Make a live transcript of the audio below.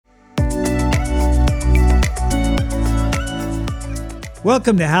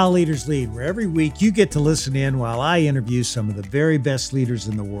Welcome to How Leaders Lead, where every week you get to listen in while I interview some of the very best leaders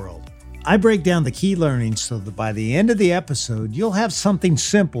in the world. I break down the key learnings so that by the end of the episode, you'll have something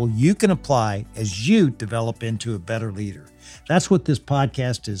simple you can apply as you develop into a better leader. That's what this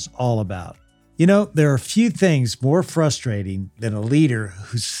podcast is all about. You know, there are few things more frustrating than a leader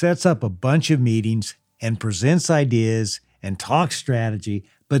who sets up a bunch of meetings and presents ideas and talks strategy,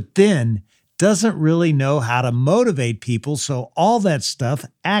 but then doesn't really know how to motivate people so all that stuff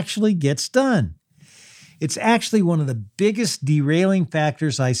actually gets done. It's actually one of the biggest derailing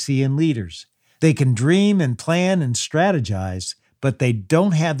factors I see in leaders. They can dream and plan and strategize, but they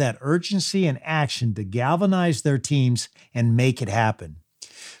don't have that urgency and action to galvanize their teams and make it happen.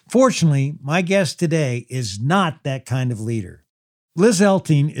 Fortunately, my guest today is not that kind of leader. Liz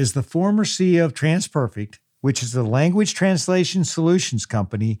Elting is the former CEO of TransPerfect, which is a language translation solutions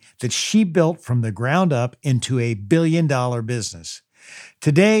company that she built from the ground up into a billion-dollar business.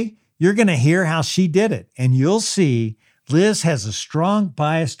 Today, you're going to hear how she did it, and you'll see Liz has a strong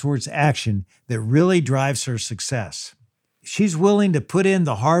bias towards action that really drives her success. She's willing to put in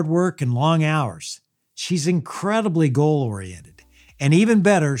the hard work and long hours. She's incredibly goal-oriented. And even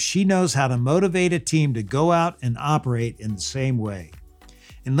better, she knows how to motivate a team to go out and operate in the same way.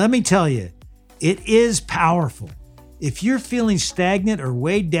 And let me tell you, it is powerful. If you're feeling stagnant or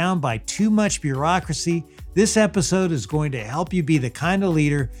weighed down by too much bureaucracy, this episode is going to help you be the kind of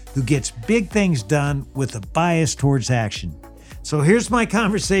leader who gets big things done with a bias towards action. So here's my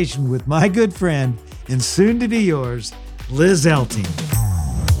conversation with my good friend and soon to be yours, Liz Elting.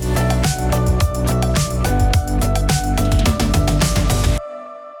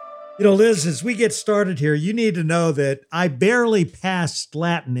 You know, Liz, as we get started here, you need to know that I barely passed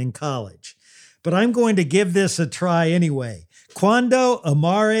Latin in college. But I'm going to give this a try anyway. Quando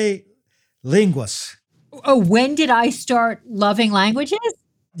amare linguas. Oh, when did I start loving languages?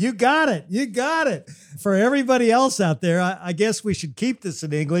 You got it. You got it. For everybody else out there, I guess we should keep this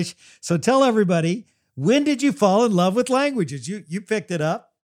in English. So tell everybody, when did you fall in love with languages? You picked it up.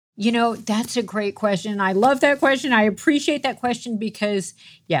 You know, that's a great question. I love that question. I appreciate that question because,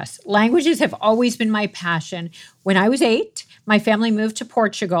 yes, languages have always been my passion. When I was 8, my family moved to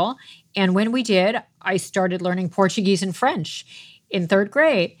Portugal. And when we did, I started learning Portuguese and French in 3rd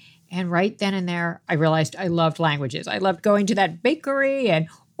grade. And right then and there, I realized I loved languages. I loved going to that bakery and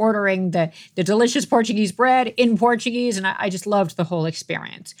ordering the delicious Portuguese bread in Portuguese. And I just loved the whole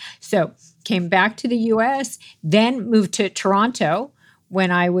experience. So came back to the US, then moved to Toronto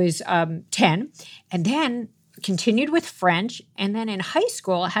when I was 10, and then continued with French. And then in high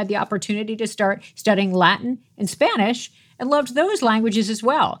school, I had the opportunity to start studying Latin and Spanish and loved those languages as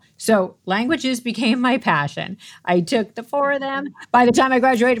well. So languages became my passion. I took the 4 of them by the time I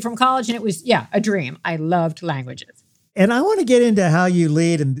graduated from college, and it was, a dream. I loved languages. And I want to get into how you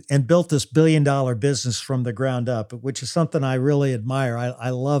lead and built this billion-dollar business from the ground up, which is something I really admire. I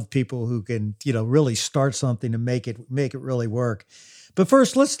love people who can, really start something and make it really work. But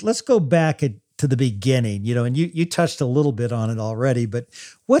first, let's go back to the beginning, and you touched a little bit on it already, but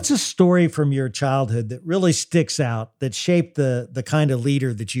what's a story from your childhood that really sticks out that shaped the kind of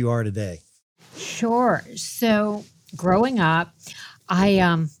leader that you are today? Sure. So growing up, I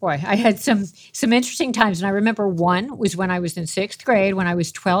had some interesting times. And I remember one was when I was in 6th grade, when I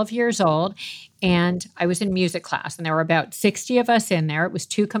was 12 years old, and I was in music class. And there were about 60 of us in there. It was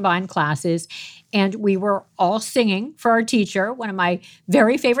 2 combined classes. And we were all singing for our teacher, one of my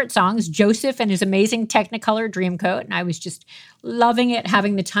very favorite songs, Joseph and His Amazing Technicolor Dreamcoat. And I was just loving it,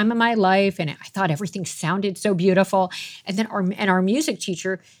 having the time of my life. And I thought everything sounded so beautiful. And then our music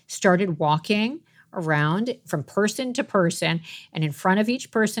teacher started walking around from person to person and in front of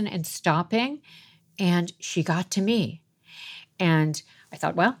each person and stopping. And she got to me. And I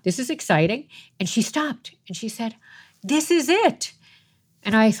thought, well, this is exciting. And she stopped and she said, "This is it."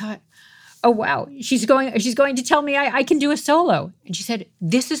 And I thought, oh, wow, she's going to tell me I can do a solo. And she said,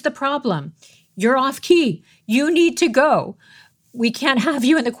 "This is the problem. You're off key. You need to go. We can't have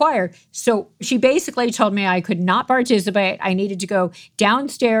you in the choir." So she basically told me I could not participate. I needed to go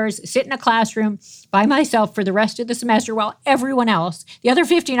downstairs, sit in a classroom by myself for the rest of the semester while everyone else, the other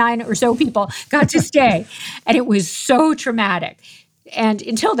 59 or so people, got to stay. And it was so traumatic. And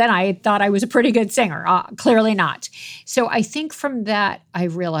until then, I thought I was a pretty good singer. Clearly not. So I think from that, I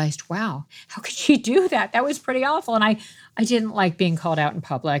realized, wow, how could she do that? That was pretty awful. And I didn't like being called out in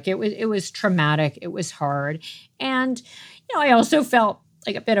public. It was traumatic. It was hard. And I also felt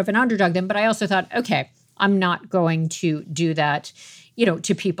like a bit of an underdog then, but I also thought, okay, I'm not going to do that,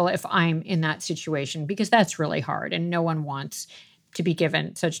 to people if I'm in that situation, because that's really hard and no one wants to be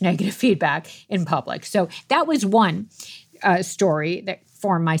given such negative feedback in public. So that was one. story that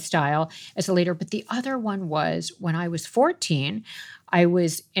formed my style as a leader. But the other one was when I was 14, I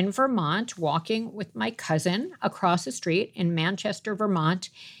was in Vermont walking with my cousin across the street in Manchester, Vermont,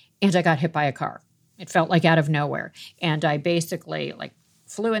 and I got hit by a car. It felt like out of nowhere. And I basically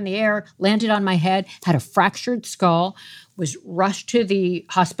flew in the air, landed on my head, had a fractured skull, was rushed to the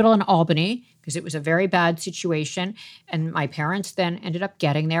hospital in Albany because it was a very bad situation. And my parents then ended up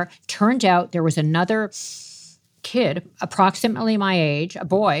getting there. Turned out there was another kid, approximately my age, a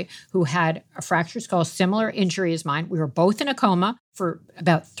boy, who had a fractured skull, similar injury as mine. We were both in a coma for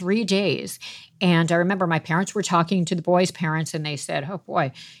about 3 days. And I remember my parents were talking to the boy's parents, and they said, oh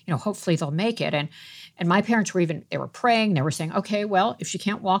boy, hopefully they'll make it. And my parents they were praying. They were saying, okay, well, if she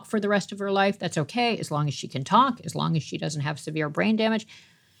can't walk for the rest of her life, that's okay, as long as she can talk, as long as she doesn't have severe brain damage.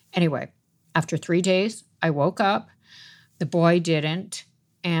 Anyway, after 3 days, I woke up. The boy didn't.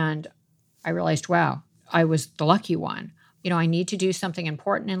 And I realized, wow, I was the lucky one. I need to do something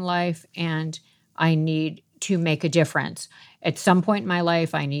important in life, and I need to make a difference. At some point in my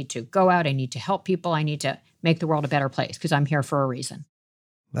life, I need to go out. I need to help people. I need to make the world a better place because I'm here for a reason.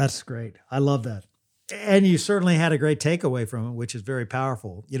 That's great. I love that. And you certainly had a great takeaway from it, which is very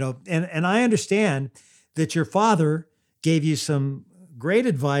powerful. And I understand that your father gave you some great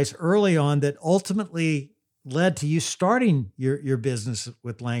advice early on that ultimately led to you starting your business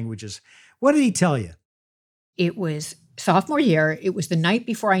with languages. What did he tell you? It was sophomore year. It was the night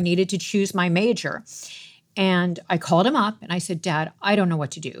before I needed to choose my major. And I called him up and I said, Dad, I don't know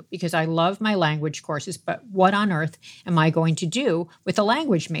what to do because I love my language courses, but what on earth am I going to do with a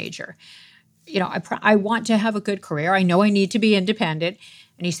language major? I want to have a good career. I know I need to be independent.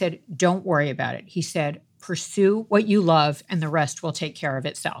 And he said, don't worry about it. He said, pursue what you love and the rest will take care of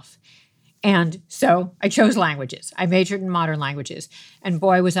itself. And so I chose languages. I majored in modern languages. And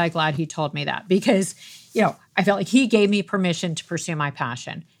boy, was I glad he told me that because, I felt like he gave me permission to pursue my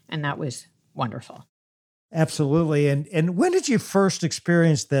passion. And that was wonderful. Absolutely. And when did you first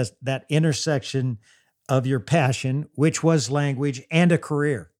experience that intersection of your passion, which was language, and a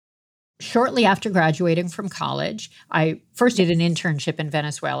career? Shortly after graduating from college, I first did an internship in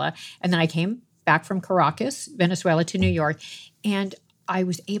Venezuela, and then I came back from Caracas, Venezuela, to New York, and I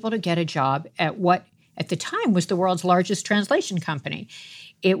was able to get a job at what at the time was the world's largest translation company.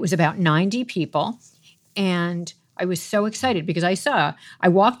 It was about 90 people, and I was so excited because I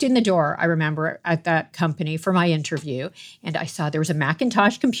walked in the door, I remember, at that company for my interview, and I saw there was a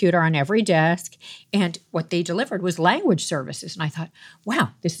Macintosh computer on every desk, and what they delivered was language services. And I thought, wow,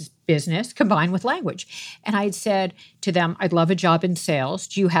 this is business combined with language. And I had said to them, I'd love a job in sales.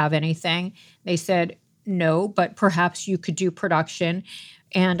 Do you have anything? They said, no, but perhaps you could do production.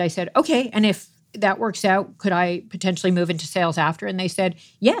 And I said, okay, and if that works out, could I potentially move into sales after? And they said,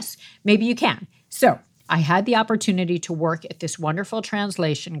 yes, maybe you can. So I had the opportunity to work at this wonderful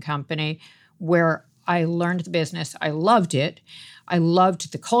translation company where I learned the business. I loved it. I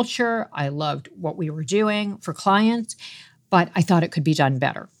loved the culture. I loved what we were doing for clients, but I thought it could be done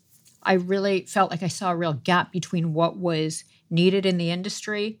better. I really felt like I saw a real gap between what was needed in the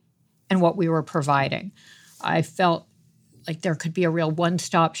industry and what we were providing. I felt like there could be a real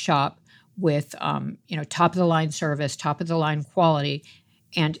one-stop shop with, top-of-the-line service, top-of-the-line quality.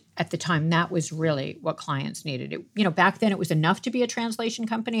 And at the time, that was really what clients needed. Back then, it was enough to be a translation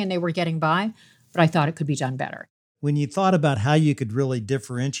company, and they were getting by, but I thought it could be done better. When you thought about how you could really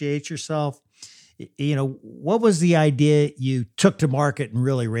differentiate yourself, what was the idea you took to market and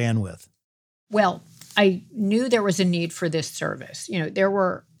really ran with? Well, I knew there was a need for this service.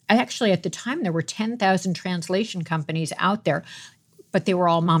 Actually, at the time, there were 10,000 translation companies out there, but they were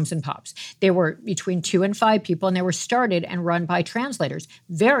all moms and pops. They were between 2 and 5 people, and they were started and run by translators,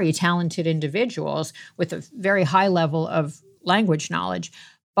 very talented individuals with a very high level of language knowledge.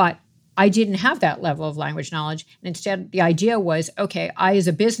 But I didn't have that level of language knowledge. And instead, the idea was, okay, I as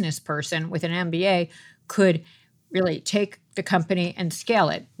a business person with an MBA could really take the company and scale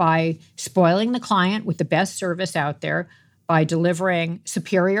it by spoiling the client with the best service out there, by delivering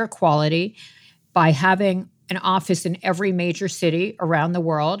superior quality, by having an office in every major city around the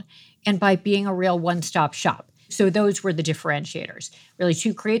world, and by being a real one-stop shop. So those were the differentiators, really,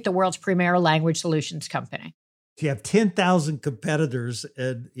 to create the world's premier language solutions company. You have 10,000 competitors,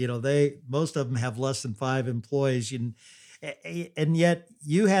 and most of them have less than 5 employees, and yet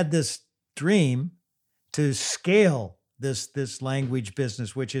you had this dream to scale this language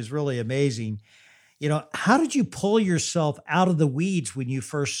business, which is really amazing. How did you pull yourself out of the weeds when you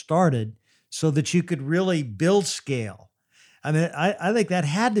first started so that you could really build scale? I mean, I think that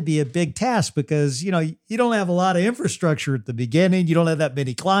had to be a big task because, you don't have a lot of infrastructure at the beginning. You don't have that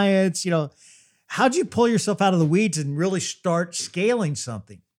many clients. How'd you pull yourself out of the weeds and really start scaling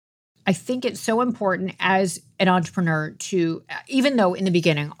something? I think it's so important as an entrepreneur to, even though in the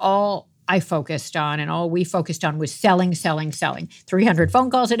beginning, all I focused on and all we focused on was selling, 300 phone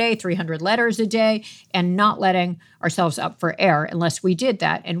calls a day, 300 letters a day, and not letting ourselves up for air unless we did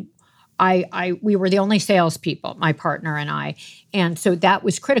that. And we were the only salespeople, my partner and I. And so that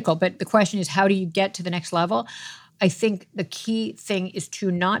was critical. But the question is, how do you get to the next level? I think the key thing is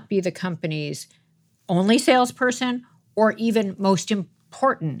to not be the company's only salesperson or even most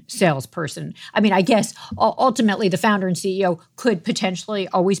important salesperson. I mean, I guess ultimately the founder and CEO could potentially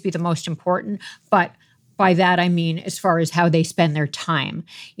always be the most important, but by that I mean as far as how they spend their time.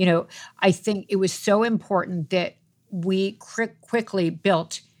 I think it was so important that we quickly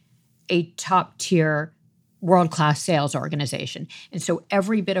built a top-tier world-class sales organization. And so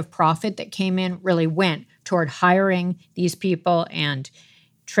every bit of profit that came in really went toward hiring these people and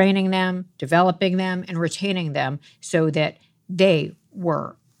training them, developing them, and retaining them so that they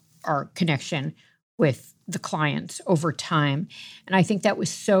were our connection with the clients over time. And I think that was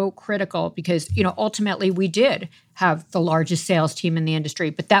so critical because, ultimately we did have the largest sales team in the industry,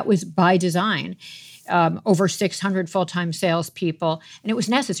 but that was by design. Over 600 full-time salespeople. And it was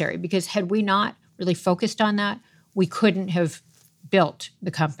necessary because had we not really focused on that, we couldn't have built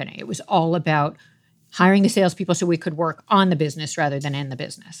the company. It was all about hiring the salespeople so we could work on the business rather than in the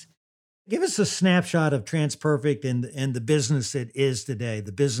business. Give us a snapshot of TransPerfect and the business it is today,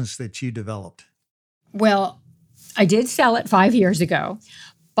 the business that you developed. Well, I did sell it 5 years ago,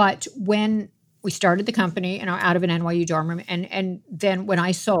 but when we started the company, out of an NYU dorm room, and then when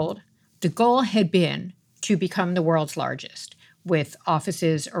I sold, the goal had been to become the world's largest with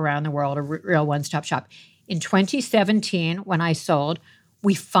offices around the world, a real one-stop shop. In 2017, when I sold,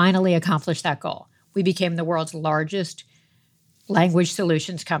 we finally accomplished that goal. We became the world's largest language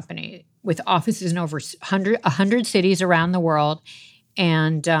solutions company with offices in over 100 cities around the world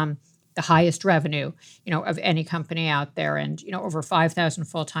and the highest revenue, of any company out there and, over 5,000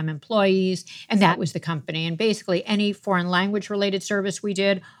 full-time employees. And that was the company. And basically any foreign language related service we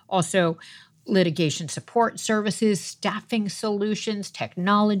did, also litigation support services, staffing solutions,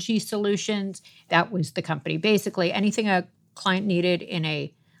 technology solutions, that was the company. Basically anything a client needed in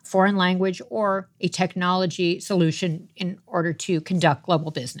a foreign language or a technology solution in order to conduct global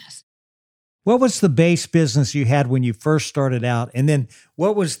business. What was the base business you had when you first started out? And then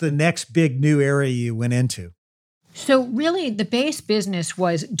what was the next big new area you went into? So really the base business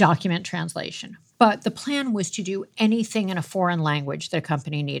was document translation, but the plan was to do anything in a foreign language that a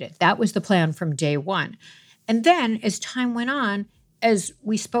company needed. That was the plan from day one. And then as time went on, as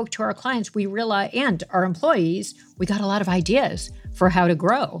we spoke to our clients, we realized, and our employees, we got a lot of ideas for how to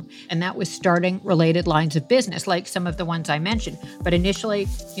grow. And that was starting related lines of business, like some of the ones I mentioned. But initially,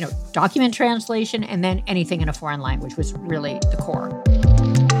 document translation and then anything in a foreign language was really the core.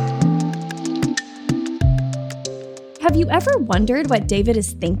 Have you ever wondered what David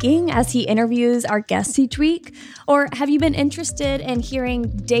is thinking as he interviews our guests each week? Or have you been interested in hearing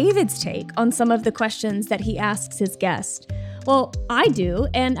David's take on some of the questions that he asks his guests? Well, I do,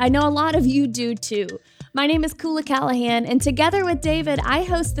 and I know a lot of you do too. My name is Kula Callahan, and together with David, I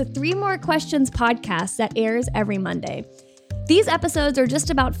host the 3 More Questions podcast that airs every Monday. These episodes are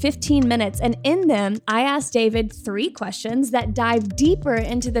just about 15 minutes, and in them, I ask David 3 questions that dive deeper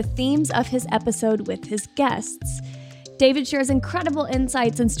into the themes of his episode with his guests. David shares incredible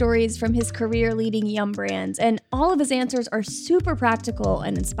insights and stories from his career leading Yum brands, and all of his answers are super practical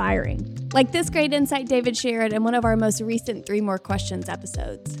and inspiring. Like this great insight David shared in one of our most recent 3 More Questions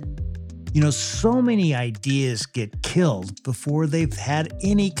episodes. So many ideas get killed before they've had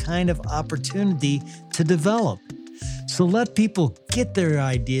any kind of opportunity to develop. So let people get their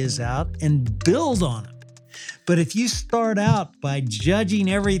ideas out and build on them. But if you start out by judging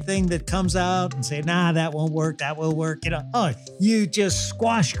everything that comes out and say, nah, that won't work, that will work, you just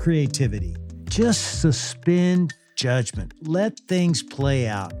squash creativity. Just suspend judgment. Let things play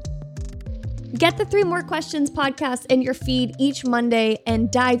out. Get the 3 More Questions podcast in your feed each Monday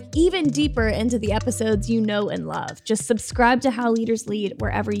and dive even deeper into the episodes you know and love. Just subscribe to How Leaders Lead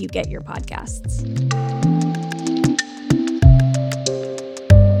wherever you get your podcasts.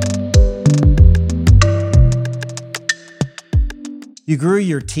 You grew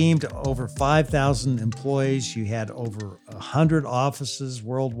your team to over 5,000 employees. You had over 100 offices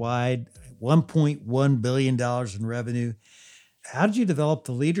worldwide, $1.1 billion in revenue. How did you develop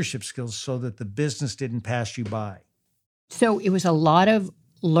the leadership skills so that the business didn't pass you by? So it was a lot of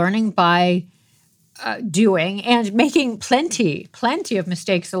learning by doing and making plenty of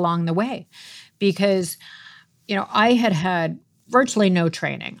mistakes along the way because, I had virtually no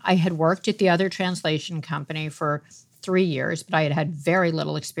training. I had worked at the other translation company for 3 years, but I had had very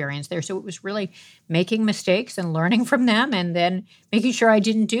little experience there. So it was really making mistakes and learning from them and then making sure I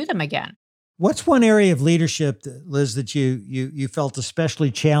didn't do them again. What's one area of leadership, Liz, that you felt especially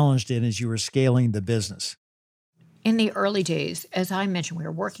challenged in as you were scaling the business? In the early days, as I mentioned, we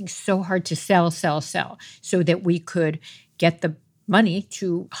were working so hard to sell, so that we could get the money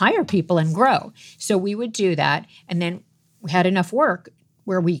to hire people and grow. So we would do that. And then we had enough work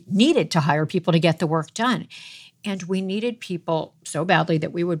where we needed to hire people to get the work done. And we needed people so badly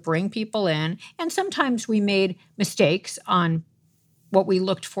that we would bring people in. And sometimes we made mistakes on what we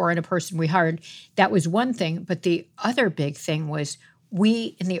looked for in a person we hired. That was one thing. But the other big thing was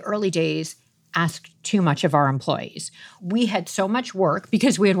we, in the early days, asked too much of our employees. We had so much work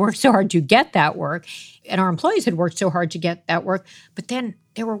because we had worked so hard to get that work, and our employees had worked so hard to get that work, but then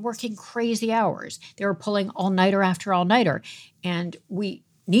they were working crazy hours. They were pulling all-nighter after all-nighter, and we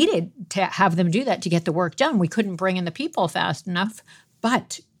needed to have them do that to get the work done. We couldn't bring in the people fast enough,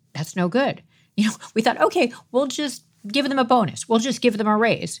 but that's no good. We thought, okay, we'll just give them a bonus. We'll just give them a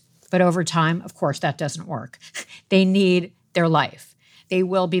raise. But over time, of course, that doesn't work. They need their life. They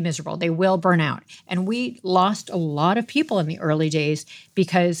will be miserable. They will burn out. And we lost a lot of people in the early days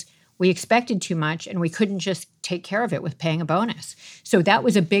because we expected too much and we couldn't just take care of it with paying a bonus. So that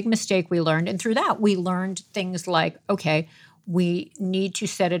was a big mistake we learned. And through that, we learned things like, okay, we need to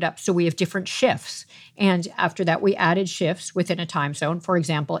set it up so we have different shifts. And after that, we added shifts within a time zone. For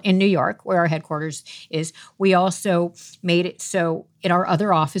example, in New York, where our headquarters is, we also made it so in our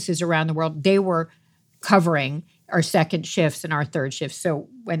other offices around the world, they were covering our second shifts and our third shifts. So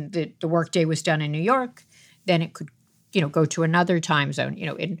when the workday was done in New York, then it could, go to another time zone,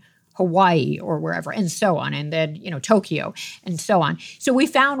 in Hawaii or wherever, and so on. And then, Tokyo and so on. So we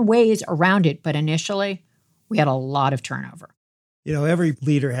found ways around it. But initially, we had a lot of turnover. Every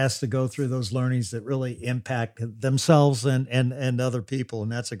leader has to go through those learnings that really impact themselves and other people.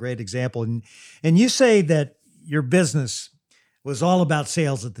 And that's a great example. And you say that your business was all about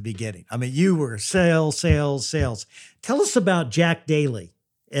sales at the beginning. I mean, you were sales. Tell us about Jack Daly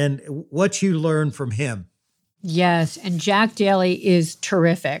and what you learned from him. Yes, and Jack Daly is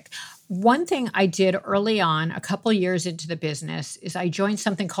terrific. One thing I did early on, a couple years into the business, is I joined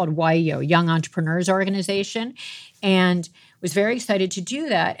something called YEO, Young Entrepreneurs Organization, and was very excited to do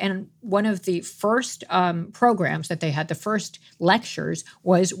that. And one of the first programs that they had, the first lectures,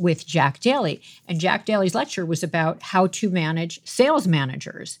 was with Jack Daly. And Jack Daly's lecture was about how to manage sales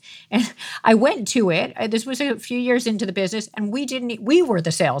managers. And I went to it. This was a few years into the business, and we were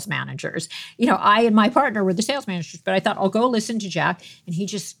the sales managers. I and my partner were the sales managers, but I thought I'll go listen to Jack. And he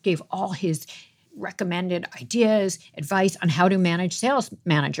just gave all his recommended ideas, advice on how to manage sales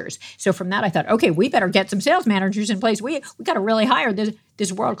managers. So from that, I thought, okay, we better get some sales managers in place. We got to really hire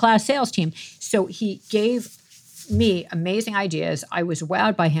this world-class sales team. So he gave me amazing ideas. I was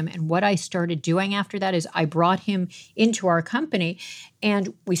wowed by him. And what I started doing after that is I brought him into our company,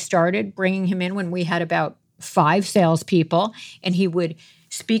 and we started bringing him in when we had about 5 salespeople, and he would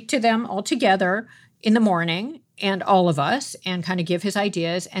speak to them all together in the morning, and all of us, and kind of give his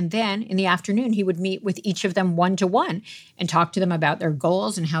ideas. And then in the afternoon, he would meet with each of them one-to-one and talk to them about their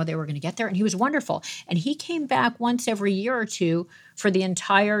goals and how they were going to get there. And he was wonderful. And he came back once every year or two for the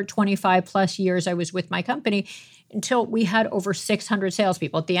entire 25 plus years I was with my company until we had over 600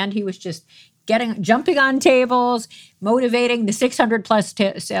 salespeople. At the end, he was just jumping on tables, motivating the 600 plus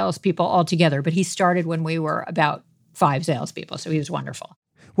salespeople all together. But he started when we were about 5 salespeople. So he was wonderful.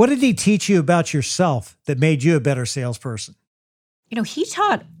 What did he teach you about yourself that made you a better salesperson? He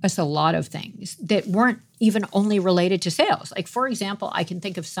taught us a lot of things that weren't even only related to sales. Like, for example, I can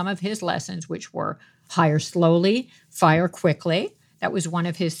think of some of his lessons, which were hire slowly, fire quickly. That was one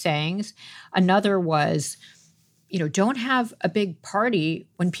of his sayings. Another was, don't have a big party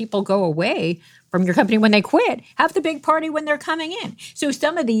when people go away from your company when they quit. Have the big party when they're coming in. So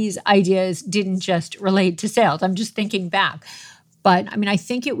some of these ideas didn't just relate to sales. I'm just thinking back. But I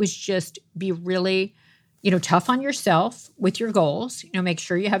think it was just be really, tough on yourself with your goals. Make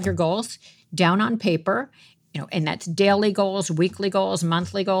sure you have your goals down on paper, and that's daily goals, weekly goals,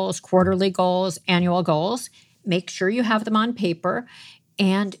 monthly goals, quarterly goals, annual goals. Make sure you have them on paper,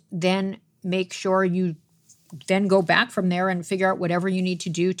 and then make sure you then go back from there and figure out whatever you need to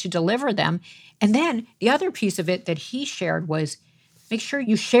do to deliver them. And then the other piece of it that he shared was make sure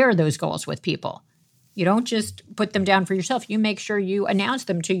you share those goals with people. You don't just put them down for yourself. You make sure you announce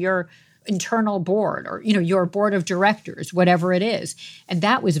them to your internal board or, your board of directors, whatever it is. And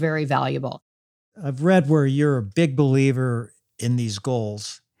that was very valuable. I've read where you're a big believer in these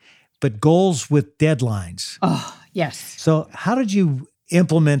goals, but goals with deadlines. Oh, Yes. So how did you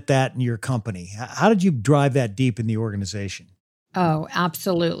implement that in your company? How did you drive that deep in the organization? Oh,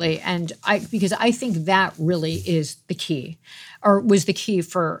 absolutely. And because I think that really is the key, or was the key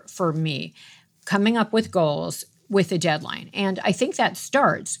for me, coming up with goals with a deadline. And I think that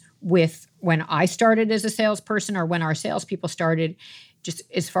starts with when I started as a salesperson, or when our salespeople started, just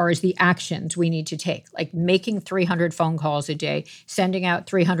as far as the actions we need to take, like making 300 phone calls a day, sending out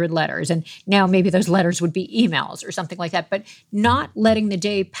 300 letters. And now maybe those letters would be emails or something like that, but not letting the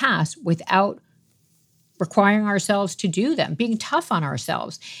day pass without requiring ourselves to do them, being tough on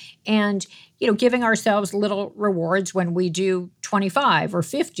ourselves, and giving ourselves little rewards when we do 25 or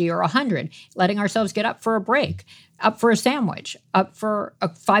 50 or 100, letting ourselves get up for a break, up for a sandwich, up for a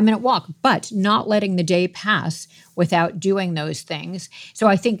 5-minute walk, but not letting the day pass without doing those things. So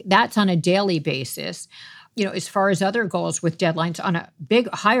I think that's on a daily basis. As far as other goals with deadlines on a big,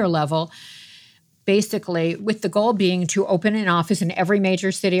 higher level, basically with the goal being to open an office in every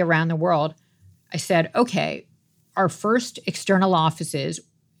major city around the world, I said, okay, our first external offices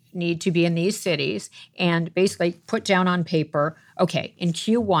need to be in these cities, and basically put down on paper, okay, in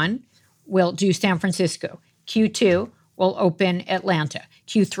Q1, we'll do San Francisco. Q2, we'll open Atlanta.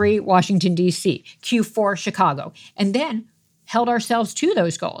 Q3, Washington, D.C. Q4, Chicago. And then held ourselves to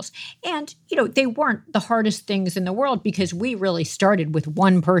those goals. And, they weren't the hardest things in the world, because we really started with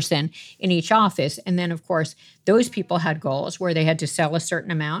one person in each office. And then, of course, those people had goals where they had to sell a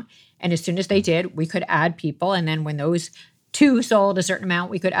certain amount. And as soon as they did, we could add people. And then when those two sold a certain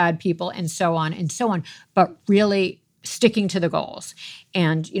amount, we could add people, and so on and so on. But really sticking to the goals.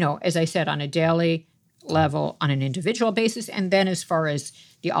 And, as I said, on a daily level, on an individual basis. And then as far as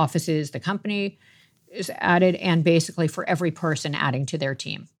the offices, the company is added, and basically for every person adding to their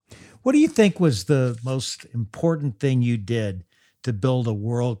team. What do you think was the most important thing you did to build a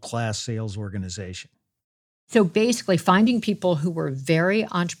world-class sales organization? So basically finding people who were very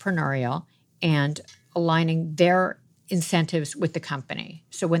entrepreneurial and aligning their incentives with the company.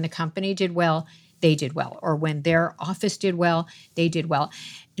 So when the company did well, they did well. Or when their office did well, they did well.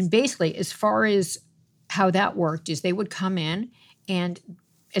 And basically, as far as how that worked, is they would come in, and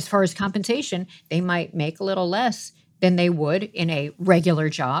as far as compensation, they might make a little less than they would in a regular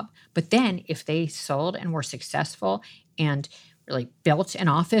job. But then if they sold and were successful and really built an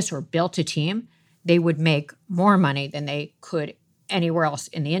office or built a team, they would make more money than they could anywhere else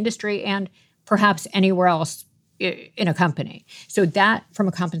in the industry, and perhaps anywhere else in a company. So that, from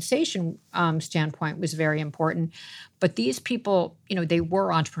a compensation standpoint, was very important. But these people, they were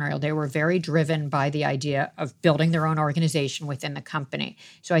entrepreneurial. They were very driven by the idea of building their own organization within the company.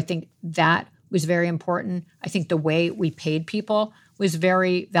 So I think that was very important. I think the way we paid people was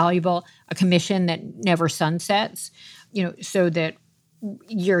very valuable. A commission that never sunsets, so that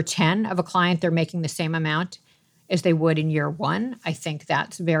year 10 of a client, they're making the same amount as they would in year 1. I think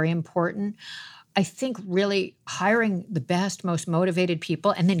that's very important. I think really hiring the best, most motivated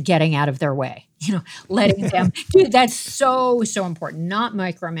people, and then getting out of their way, letting them do that's so important, not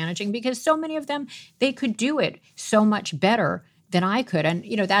micromanaging, because so many of them, they could do it so much better than I could. And,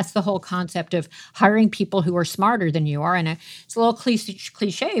 that's the whole concept of hiring people who are smarter than you are. And it's a little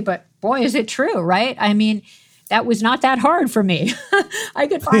cliche, but boy, is it true, right? I mean, that was not that hard for me. I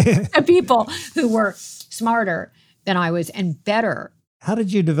could find people who were smarter than I was and better. How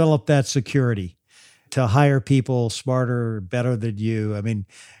did you develop that security to hire people smarter, better than you? I mean,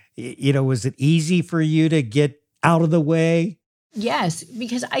 was it easy for you to get out of the way? Yes,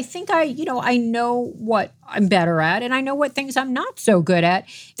 because I think I know what I'm better at, and I know what things I'm not so good at.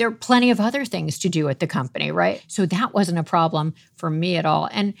 There are plenty of other things to do at the company, right? So that wasn't a problem for me at all.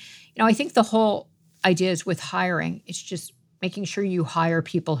 And, I think the whole idea is with hiring, it's just making sure you hire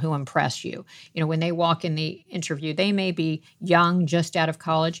people who impress you. When they walk in the interview, they may be young, just out of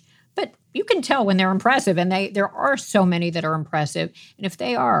college, but you can tell when they're impressive, and there are so many that are impressive. And if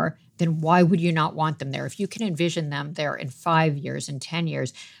they are, then why would you not want them there? If you can envision them there in 5 years and 10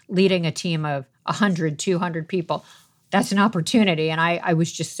 years, leading a team of 100, 200 people, that's an opportunity. And I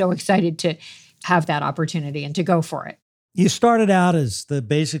was just so excited to have that opportunity and to go for it. You started out as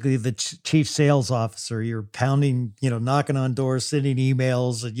basically the chief sales officer. You're pounding, knocking on doors, sending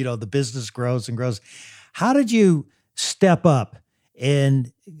emails, and, the business grows and grows. How did you step up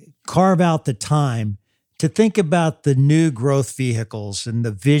and carve out the time to think about the new growth vehicles and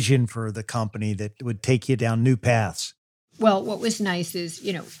the vision for the company that would take you down new paths? Well, what was nice is,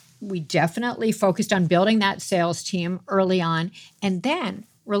 we definitely focused on building that sales team early on. And then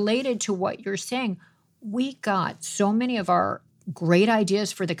related to what you're saying, we got so many of our great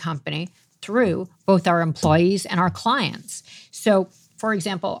ideas for the company through both our employees and our clients. So, for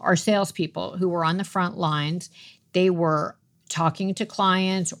example, our salespeople who were on the front lines, they were talking to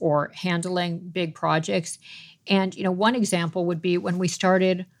clients or handling big projects. And, one example would be when we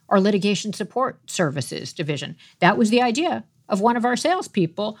started our litigation support services division. That was the idea of one of our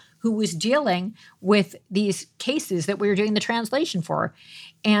salespeople who was dealing with these cases that we were doing the translation for.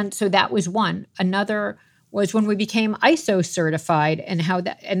 And so that was one. Another was when we became ISO certified and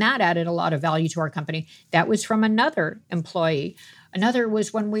that added a lot of value to our company. That was from another employee. Another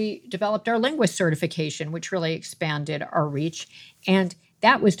was when we developed our linguist certification, which really expanded our reach. And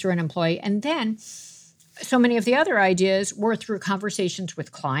that was through an employee. And then so many of the other ideas were through conversations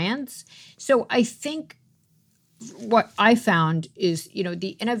with clients. So I think what I found is,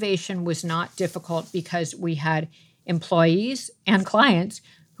 the innovation was not difficult because we had employees and clients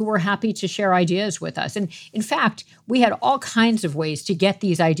who were happy to share ideas with us. And in fact, we had all kinds of ways to get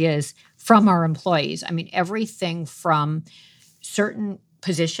these ideas from our employees. I mean, everything from certain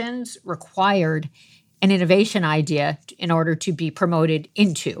positions required an innovation idea in order to be promoted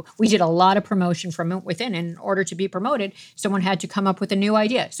into. We did a lot of promotion from within. And in order to be promoted, someone had to come up with a new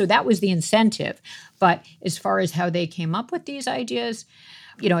idea. So that was the incentive. But as far as how they came up with these ideas,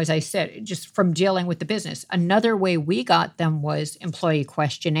 as I said, just from dealing with the business. Another way we got them was employee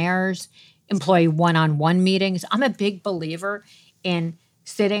questionnaires, employee one-on-one meetings. I'm a big believer in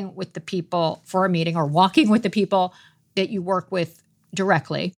sitting with the people for a meeting or walking with the people that you work with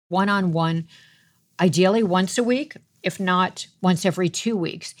directly, one-on-one, ideally once a week, if not once every 2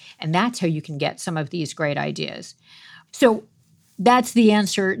 weeks. And that's how you can get some of these great ideas. So that's the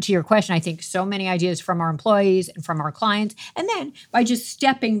answer to your question. I think so many ideas from our employees and from our clients. And then by just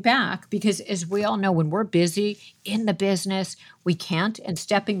stepping back, because as we all know, when we're busy in the business, we can't. And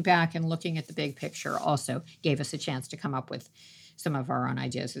stepping back and looking at the big picture also gave us a chance to come up with some of our own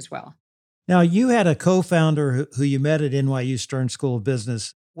ideas as well. Now, you had a co-founder who you met at NYU Stern School of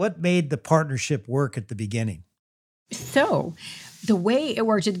Business. What made the partnership work at the beginning? So the way it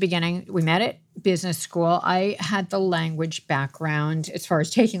worked at the beginning, we met at business school. I had the language background as far as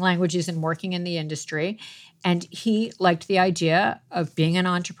taking languages and working in the industry. And he liked the idea of being an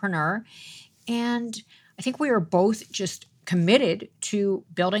entrepreneur. And I think we were both just committed to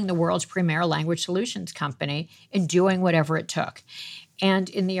building the world's premier language solutions company and doing whatever it took. And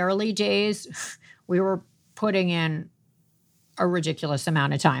in the early days, we were putting in a ridiculous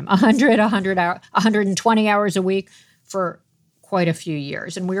amount of time, 120 hours a week for quite a few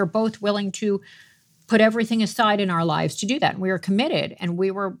years. And we were both willing to put everything aside in our lives to do that. And we were committed and we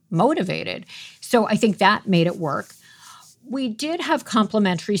were motivated. So I think that made it work. We did have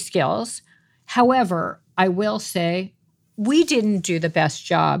complementary skills. However, I will say we didn't do the best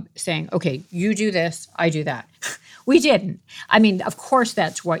job saying, okay, you do this, I do that. We didn't. I mean, of course,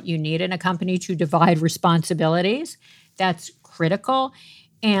 that's what you need in a company to divide responsibilities. That's critical.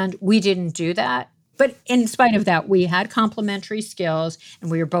 And we didn't do that. But in spite of that, we had complementary skills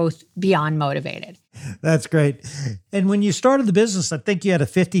and we were both beyond motivated. That's great. And when you started the business, I think you had a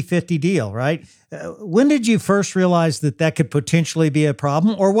 50-50 deal, right? When did you first realize that could potentially be a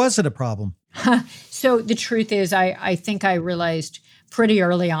problem, or was it a problem? So the truth is, I think I realized pretty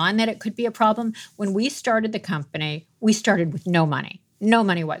early on that it could be a problem. When we started the company, we started with no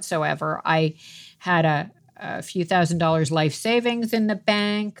money whatsoever. I had a few $1,000s life savings in the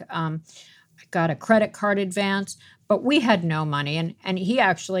bank. I got a credit card advance, but we had no money. And he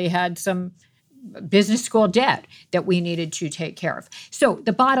actually had some business school debt that we needed to take care of. So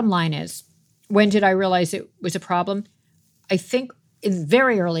the bottom line is, when did I realize it was a problem? I think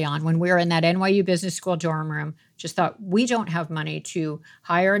very early on, when we were in that NYU Business School dorm room, just thought, we don't have money to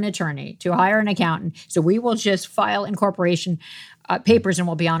hire an attorney, to hire an accountant, so we will just file incorporation papers and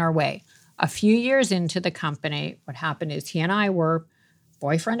we'll be on our way. A few years into the company, what happened is he and I were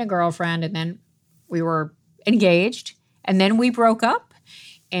boyfriend and girlfriend, and then we were engaged, and then we broke up.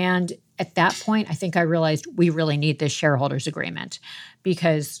 And at that point, I think I realized we really need this shareholders agreement,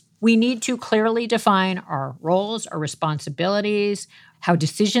 because we need to clearly define our roles, our responsibilities, how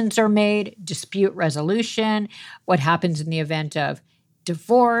decisions are made, dispute resolution, what happens in the event of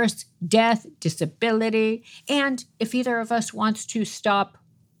divorce, death, disability, and if either of us wants to stop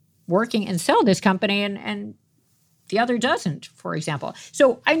working and sell this company and the other doesn't, for example.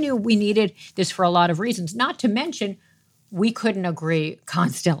 So I knew we needed this for a lot of reasons, not to mention we couldn't agree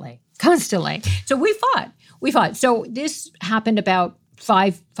constantly. So we fought. So this happened about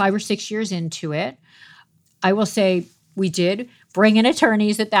five or 6 years into it. I will say we did bring in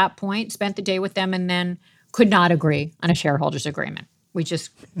attorneys at that point, spent the day with them, and then could not agree on a shareholders agreement.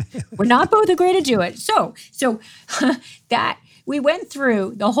 We're not both agree to do it. So that we went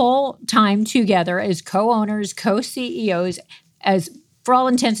through the whole time together as co-owners, co-CEOs, as for all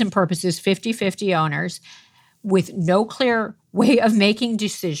intents and purposes, 50-50 owners. with no clear way of making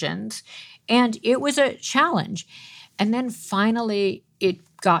decisions. And it was a challenge. And then finally, it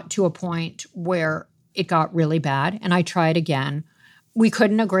got to a point where it got really bad, and I tried again. We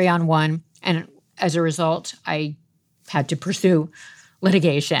couldn't agree on one, and as a result, I had to pursue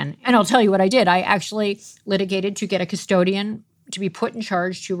litigation. And I'll tell you what I did. I actually litigated to get a custodian to be put in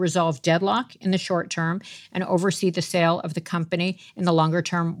charge to resolve deadlock in the short term and oversee the sale of the company in the longer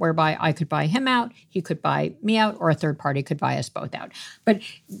term, whereby I could buy him out, he could buy me out, or a third party could buy us both out. But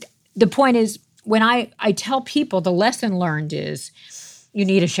the point is, when I tell people, the lesson learned is you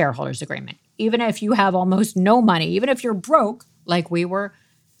need a shareholders agreement. Even if you have almost no money, even if you're broke like we were,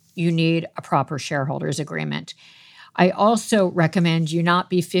 you need a proper shareholders agreement. I also recommend you not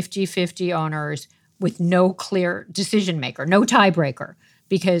be 50-50 owners with no clear decision maker, no tiebreaker,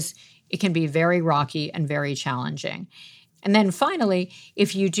 because it can be very rocky and very challenging. And then finally,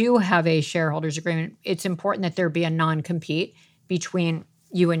 if you do have a shareholders agreement, it's important that there be a non-compete between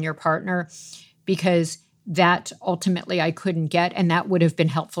you and your partner, because that ultimately I couldn't get, and that would have been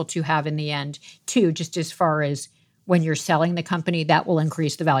helpful to have in the end too, just as far as when you're selling the company, that will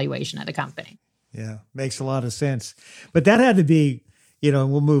increase the valuation of the company. Yeah, makes a lot of sense. But that had to be,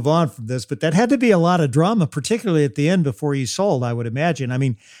 we'll move on from this, but that had to be a lot of drama, particularly at the end before you sold, I would imagine. I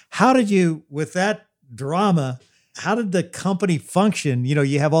mean, how did you, with that drama, how did the company function?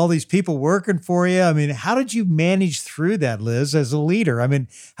 You have all these people working for you. I mean, how did you manage through that, Liz, as a leader? I mean,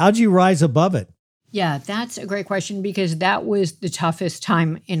 how did you rise above it? Yeah, that's a great question, because that was the toughest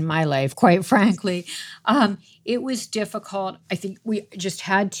time in my life, quite frankly. It was difficult. I think we just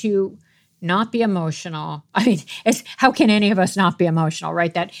had to not be emotional. I mean, how can any of us not be emotional,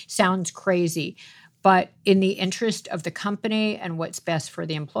 right? That sounds crazy. But in the interest of the company and what's best for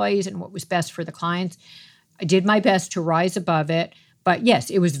the employees and what was best for the clients, I did my best to rise above it. But yes,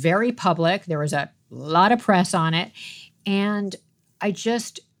 it was very public. There was a lot of press on it. And I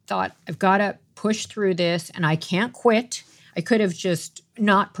just thought, I've got to push through this, and I can't quit. I could have just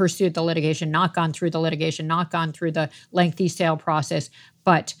not pursued the litigation, not gone through the litigation, not gone through the lengthy sale process.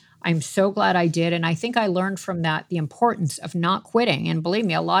 But I'm so glad I did. And I think I learned from that the importance of not quitting. And believe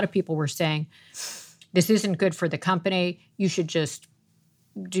me, a lot of people were saying, this isn't good for the company. You should just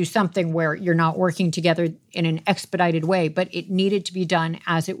do something where you're not working together in an expedited way. But it needed to be done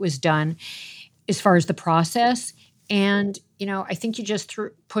as it was done as far as the process. And, I think you just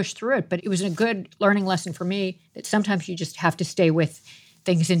push through it. But it was a good learning lesson for me that sometimes you just have to stay with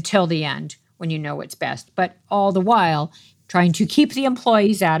things until the end when you know what's best. But all the while, trying to keep the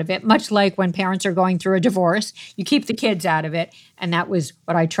employees out of it, much like when parents are going through a divorce, you keep the kids out of it. And that was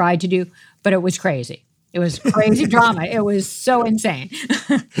what I tried to do, but it was crazy. It was crazy drama. It was so insane.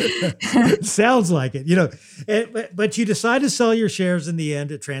 Sounds like it, but you decided to sell your shares in the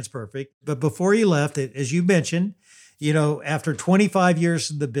end at TransPerfect. But before you left, as you mentioned, after 25 years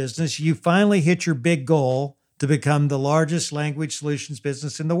in the business, you finally hit your big goal to become the largest language solutions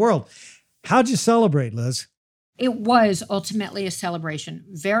business in the world. How'd you celebrate, Liz? It was ultimately a celebration.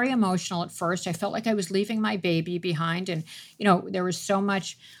 Very emotional at first. I felt like I was leaving my baby behind. And, there was so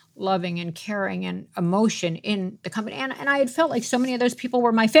much loving and caring and emotion in the company. And I had felt like so many of those people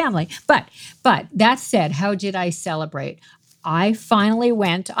were my family. But that said, how did I celebrate? I finally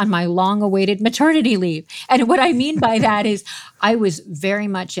went on my long-awaited maternity leave. And what I mean by that is I was very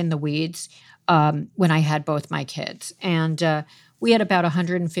much in the weeds when I had both my kids. And we had about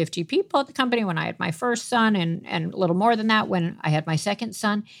 150 people at the company when I had my first son, and a little more than that when I had my second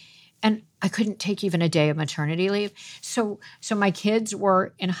son. And I couldn't take even a day of maternity leave. So my kids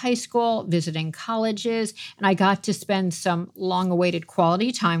were in high school, visiting colleges, and I got to spend some long-awaited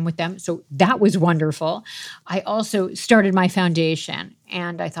quality time with them. So that was wonderful. I also started my foundation,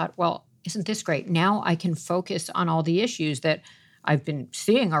 and I thought, well, isn't this great? Now I can focus on all the issues that I've been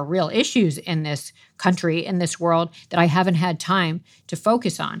seeing are real issues in this country, in this world, that I haven't had time to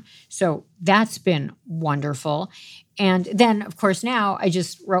focus on. So that's been wonderful. And then, of course, now I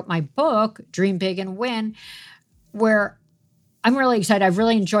just wrote my book, Dream Big and Win, where I'm really excited. I've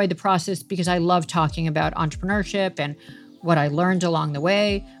really enjoyed the process because I love talking about entrepreneurship and what I learned along the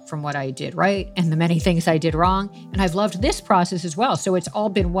way from what I did right and the many things I did wrong. And I've loved this process as well. So it's all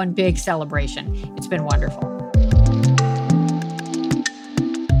been one big celebration. It's been wonderful.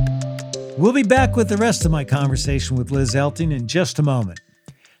 We'll be back with the rest of my conversation with Liz Elting in just a moment.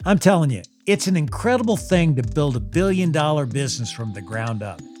 I'm telling you, it's an incredible thing to build $1 billion business from the ground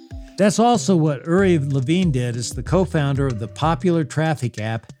up. That's also what Uri Levine did as the co-founder of the popular traffic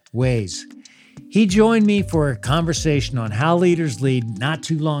app, Waze. He joined me for a conversation on how leaders lead not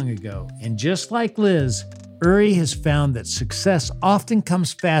too long ago. And just like Liz, Uri has found that success often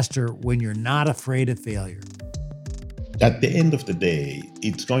comes faster when you're not afraid of failure. At the end of the day,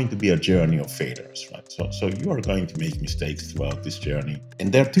 it's going to be a journey of failures, right? So you are going to make mistakes throughout this journey.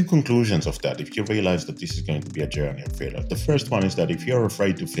 And there are two conclusions of that if you realize that this is going to be a journey of failure. The first one is that if you're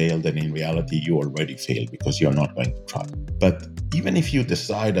afraid to fail, then in reality, you already failed because you're not going to try. But even if you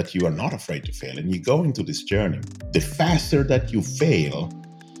decide that you are not afraid to fail and you go into this journey, the faster that you fail,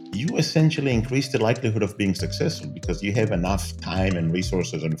 you essentially increase the likelihood of being successful because you have enough time and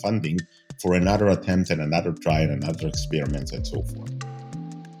resources and funding for another attempt and another try and another experiment and so forth.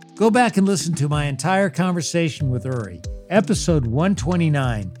 Go back and listen to my entire conversation with Uri, episode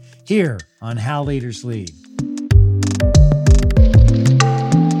 129, here on How Leaders Lead.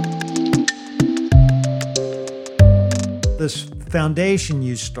 This foundation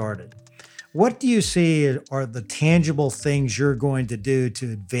you started, what do you see are the tangible things you're going to do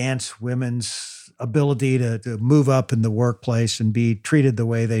to advance women's ability to move up in the workplace and be treated the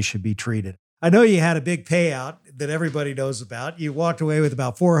way they should be treated? I know you had a big payout that everybody knows about. You walked away with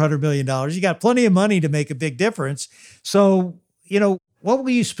about $400 million. You got plenty of money to make a big difference. So, what will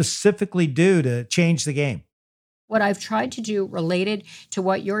you specifically do to change the game? What I've tried to do related to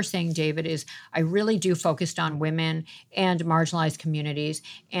what you're saying, David, is I really do focus on women and marginalized communities.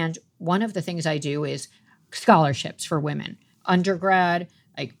 And one of the things I do is scholarships for women. Undergrad,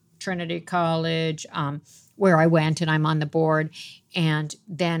 like Trinity College, where I went and I'm on the board. And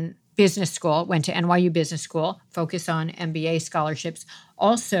then business school, went to NYU Business School, focus on MBA scholarships.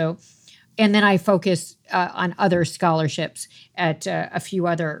 Also, and then I focus on other scholarships at a few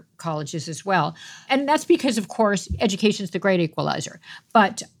other colleges as well. And that's because, of course, education is the great equalizer.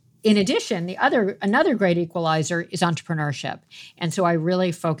 But in addition, another great equalizer is entrepreneurship. And so I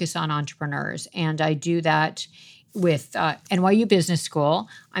really focus on entrepreneurs. And I do that with NYU Business School.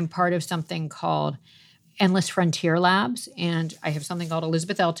 I'm part of something called Endless Frontier Labs, and I have something called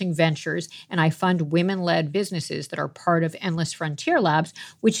Elizabeth Elting Ventures, and I fund women-led businesses that are part of Endless Frontier Labs,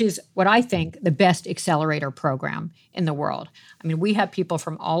 which is what I think the best accelerator program in the world. I mean, we have people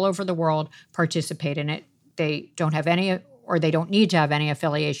from all over the world participate in it. They don't have any, or they don't need to have any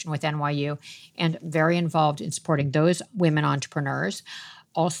affiliation with NYU, and very involved in supporting those women entrepreneurs.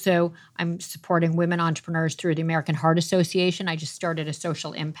 Also, I'm supporting women entrepreneurs through the American Heart Association. I just started a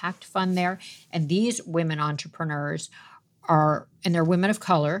social impact fund there. And these women entrepreneurs and they're women of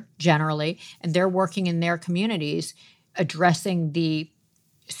color generally, and they're working in their communities addressing the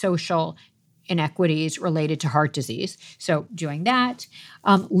social inequities related to heart disease. So doing that,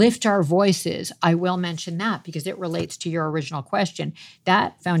 Lift Our Voices, I will mention that because it relates to your original question.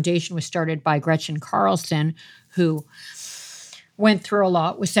 That foundation was started by Gretchen Carlson, who went through a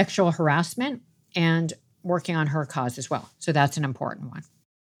lot with sexual harassment and working on her cause as well. So that's an important one.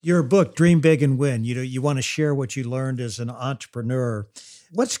 Your book, Dream Big and Win, you want to share what you learned as an entrepreneur.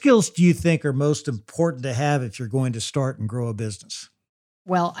 What skills do you think are most important to have if you're going to start and grow a business?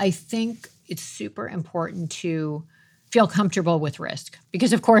 Well, I think it's super important to feel comfortable with risk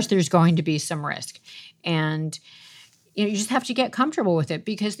because, of course, there's going to be some risk. And you just have to get comfortable with it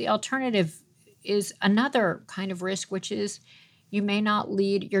because the alternative is another kind of risk, which is you may not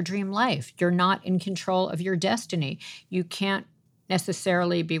lead your dream life. You're not in control of your destiny. You can't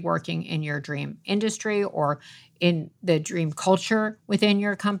necessarily be working in your dream industry or in the dream culture within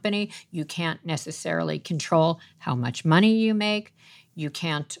your company. You can't necessarily control how much money you make. You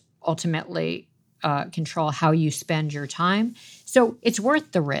can't ultimately control how you spend your time. So it's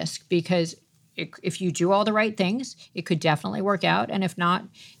worth the risk because if you do all the right things, it could definitely work out. And if not,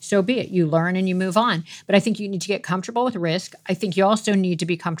 so be it. You learn and you move on. But I think you need to get comfortable with risk. I think you also need to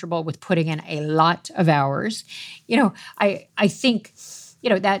be comfortable with putting in a lot of hours. I think,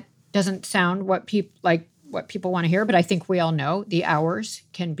 that doesn't sound what people want to hear, but I think we all know the hours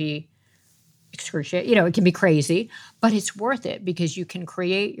can be excruciating. It can be crazy, but it's worth it because you can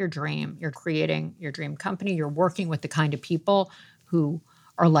create your dream. You're creating your dream company. You're working with the kind of people who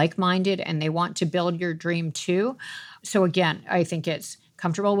are like-minded and they want to build your dream too. So again, I think it's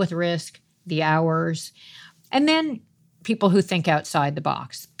comfortable with risk, the hours, and then people who think outside the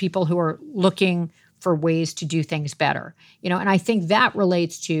box, people who are looking for ways to do things better. And I think that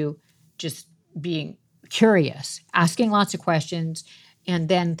relates to just being curious, asking lots of questions, and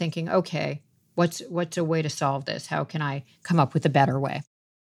then thinking, okay, what's a way to solve this? How can I come up with a better way?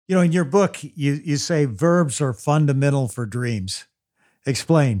 In your book, you say verbs are fundamental for dreams.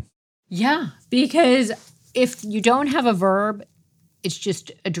 Explain. Yeah, because if you don't have a verb, it's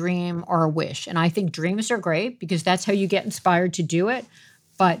just a dream or a wish. And I think dreams are great because that's how you get inspired to do it.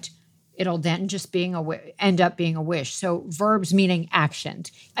 But it'll then just end up being a wish. So verbs meaning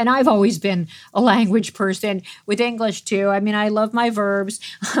actions. And I've always been a language person with English too. I mean, I love my verbs.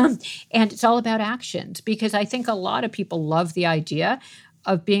 And it's all about actions because I think a lot of people love the idea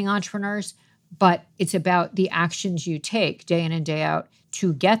of being entrepreneurs, but it's about the actions you take day in and day out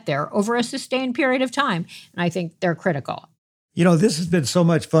to get there over a sustained period of time. And I think they're critical. This has been so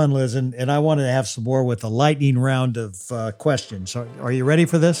much fun, Liz, and I wanted to have some more with a lightning round of questions. Are you ready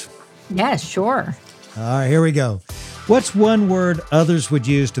for this? Yes, sure. All right, here we go. What's one word others would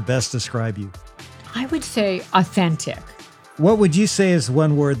use to best describe you? I would say authentic. What would you say is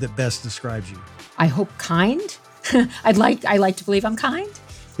one word that best describes you? I hope kind. I like to believe I'm kind.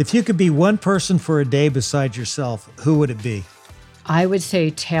 If you could be one person for a day besides yourself, who would it be? I would say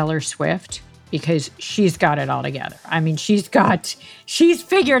Taylor Swift because she's got it all together. I mean, she's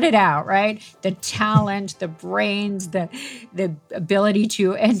figured it out, right? The talent, the brains, the ability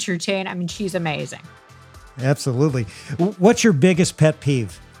to entertain. I mean, she's amazing. Absolutely. What's your biggest pet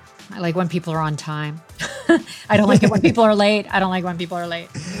peeve? I like when people are on time. I don't like it when people are late.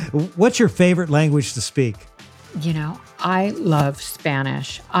 What's your favorite language to speak? I love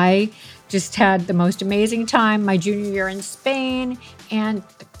Spanish. I just had the most amazing time my junior year in Spain, and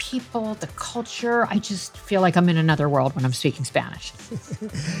the people, the culture, I just feel like I'm in another world when I'm speaking Spanish.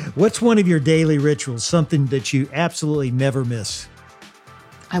 What's one of your daily rituals, something that you absolutely never miss?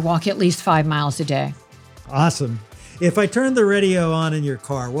 I walk at least 5 miles a day. Awesome. If I turned the radio on in your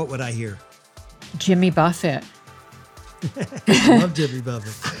car, what would I hear? Jimmy Buffett. I love Jimmy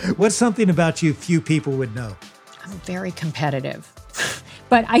Buffett. What's something about you few people would know? I'm very competitive,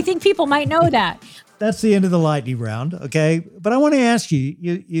 but I think people might know that. That's the end of the lightning round, okay? But I want to ask you,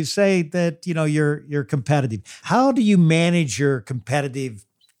 you say that, you're competitive. How do you manage your competitive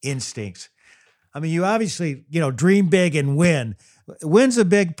instincts? I mean, you obviously, dream big and win. Win's a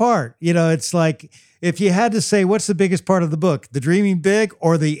big part. It's like if you had to say, what's the biggest part of the book, the dreaming big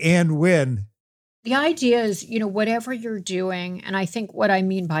or the and win? The idea is, whatever you're doing, and I think what I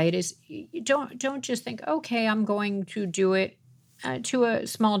mean by it is you don't just think, okay, I'm going to do it to a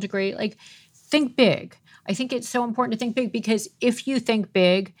small degree. Like, think big. I think it's so important to think big because if you think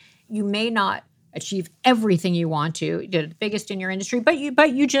big, you may not achieve everything you want to, the biggest in your industry, but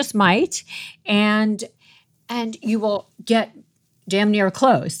you just might, and you will get damn near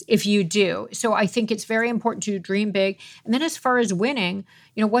close if you do. So I think it's very important to dream big. And then as far as winning,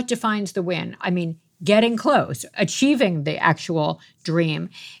 what defines the win? I mean, getting close, achieving the actual dream.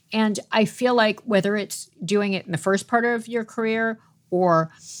 And I feel like whether it's doing it in the first part of your career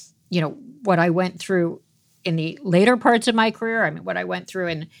or, what I went through in the later parts of my career, I mean, what I went through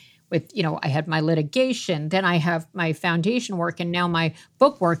I had my litigation, then I have my foundation work and now my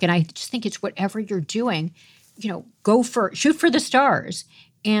book work. And I just think it's whatever you're doing, shoot for the stars,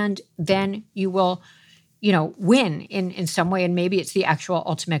 and then you will, win in some way. And maybe it's the actual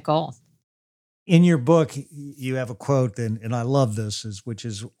ultimate goal. In your book, you have a quote, and I love this, which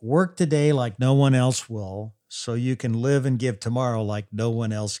is work today like no one else will, so you can live and give tomorrow like no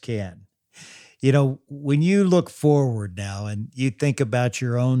one else can. When you look forward now and you think about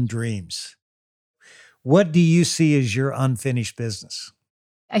your own dreams, what do you see as your unfinished business?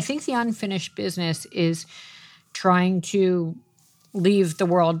 I think the unfinished business is trying to leave the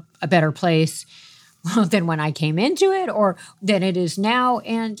world a better place than when I came into it or than it is now.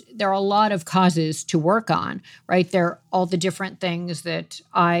 And there are a lot of causes to work on, right? There are all the different things that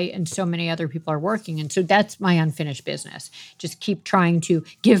I and so many other people are working. And so that's my unfinished business. Just keep trying to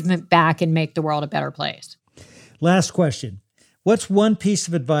give it back and make the world a better place. Last question. What's one piece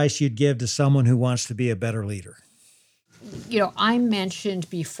of advice you'd give to someone who wants to be a better leader? I mentioned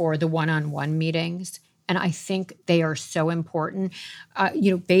before the one-on-one meetings. And I think they are so important.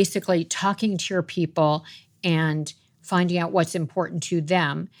 Basically talking to your people and finding out what's important to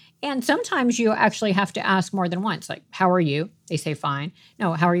them. And sometimes you actually have to ask more than once, like, how are you? They say, fine.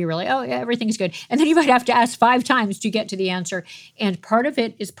 No, how are you really? Oh, yeah, everything's good. And then you might have to ask 5 times to get to the answer. And part of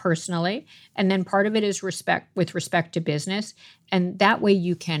it is personally, and then part of it is with respect to business. And that way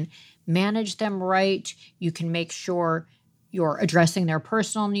you can manage them right. You can make sure you're addressing their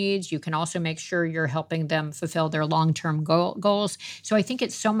personal needs. You can also make sure you're helping them fulfill their long-term goals. So I think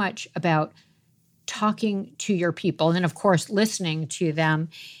it's so much about talking to your people and then, of course, listening to them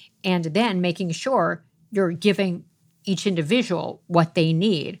and then making sure you're giving each individual what they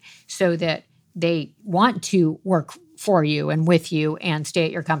need so that they want to work for you and with you and stay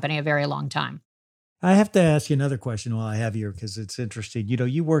at your company a very long time. I have to ask you another question while I have you because it's interesting.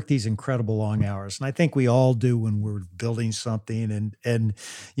 You work these incredible long hours, and I think we all do when we're building something. And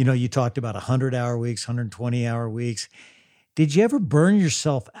you talked about 100-hour weeks, 120-hour weeks. Did you ever burn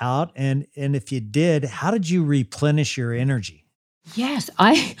yourself out? And if you did, how did you replenish your energy? Yes,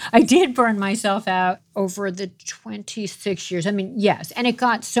 I did burn myself out over the 26 years. I mean, yes, and it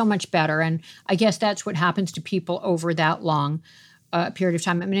got so much better. And I guess that's what happens to people over that long period of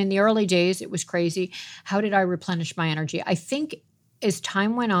time. I mean, in the early days, it was crazy. How did I replenish my energy? I think as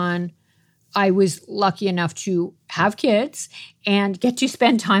time went on, I was lucky enough to have kids and get to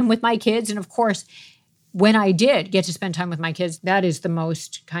spend time with my kids. And of course, when I did get to spend time with my kids, that is the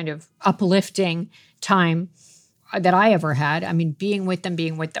most kind of uplifting time that I ever had. I mean, being with them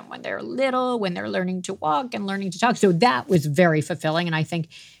when they're little, when they're learning to walk and learning to talk. So that was very fulfilling. And I think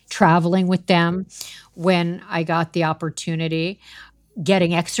traveling with them when I got the opportunity,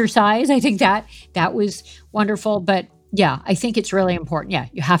 getting exercise, I think that was wonderful. But yeah, I think it's really important. Yeah,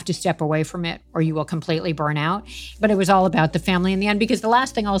 you have to step away from it or you will completely burn out. But it was all about the family in the end, because the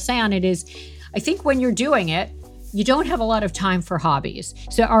last thing I'll say on it is, I think when you're doing it, you don't have a lot of time for hobbies.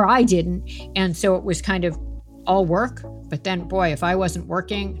 Or I didn't. And so it was kind of all work. But then, boy, if I wasn't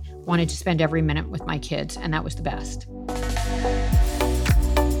working, wanted to spend every minute with my kids. And that was the best.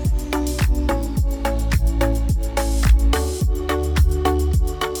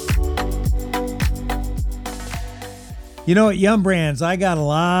 You know, at Yum Brands, I got a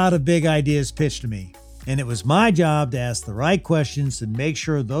lot of big ideas pitched to me. And it was my job to ask the right questions and make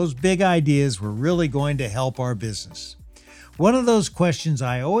sure those big ideas were really going to help our business. One of those questions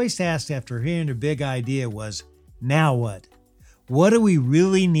I always asked after hearing a big idea was, now what? What do we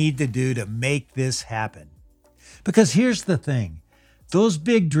really need to do to make this happen? Because here's the thing. Those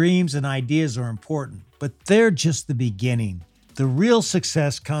big dreams and ideas are important, but they're just the beginning. The real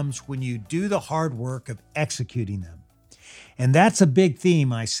success comes when you do the hard work of executing them. And that's a big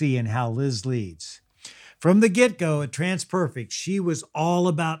theme I see in how Liz leads. From the get-go at TransPerfect, she was all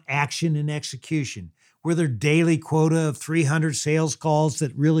about action and execution, with her daily quota of 300 sales calls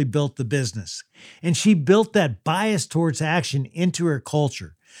that really built the business. And she built that bias towards action into her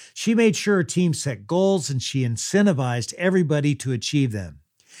culture. She made sure her team set goals and she incentivized everybody to achieve them.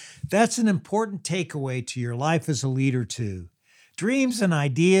 That's an important takeaway to your life as a leader too. Dreams and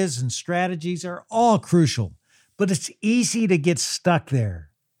ideas and strategies are all crucial, but it's easy to get stuck there.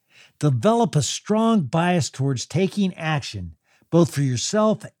 Develop a strong bias towards taking action, both for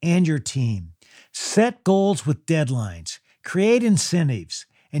yourself and your team. Set goals with deadlines, create incentives,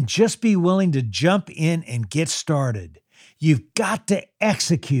 and just be willing to jump in and get started. You've got to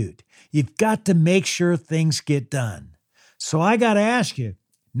execute. You've got to make sure things get done. So I got to ask you,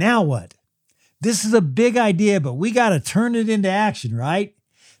 now what? This is a big idea, but we got to turn it into action, right?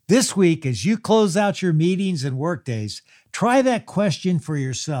 This week, as you close out your meetings and workdays, try that question for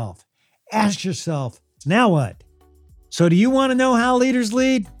yourself. Ask yourself, now what? So do you want to know how leaders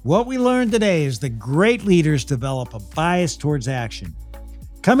lead? What we learned today is that great leaders develop a bias towards action.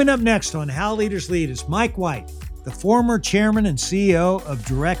 Coming up next on How Leaders Lead is Mike White, the former chairman and CEO of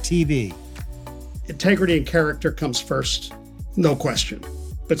DirecTV. Integrity and character comes first, no question.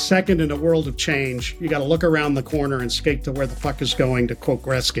 But second, in a world of change, you got to look around the corner and skate to where the puck is going, to quote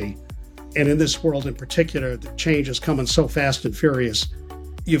Gretzky. And in this world in particular, the change is coming so fast and furious.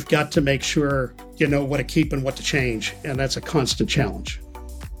 You've got to make sure you know what to keep and what to change. And that's a constant challenge.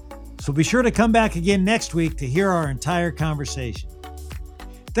 So be sure to come back again next week to hear our entire conversation.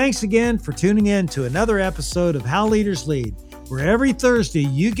 Thanks again for tuning in to another episode of How Leaders Lead, where every Thursday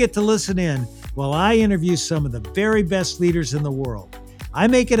you get to listen in while I interview some of the very best leaders in the world. I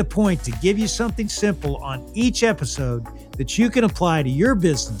make it a point to give you something simple on each episode that you can apply to your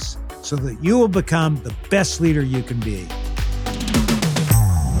business so that you will become the best leader you can be.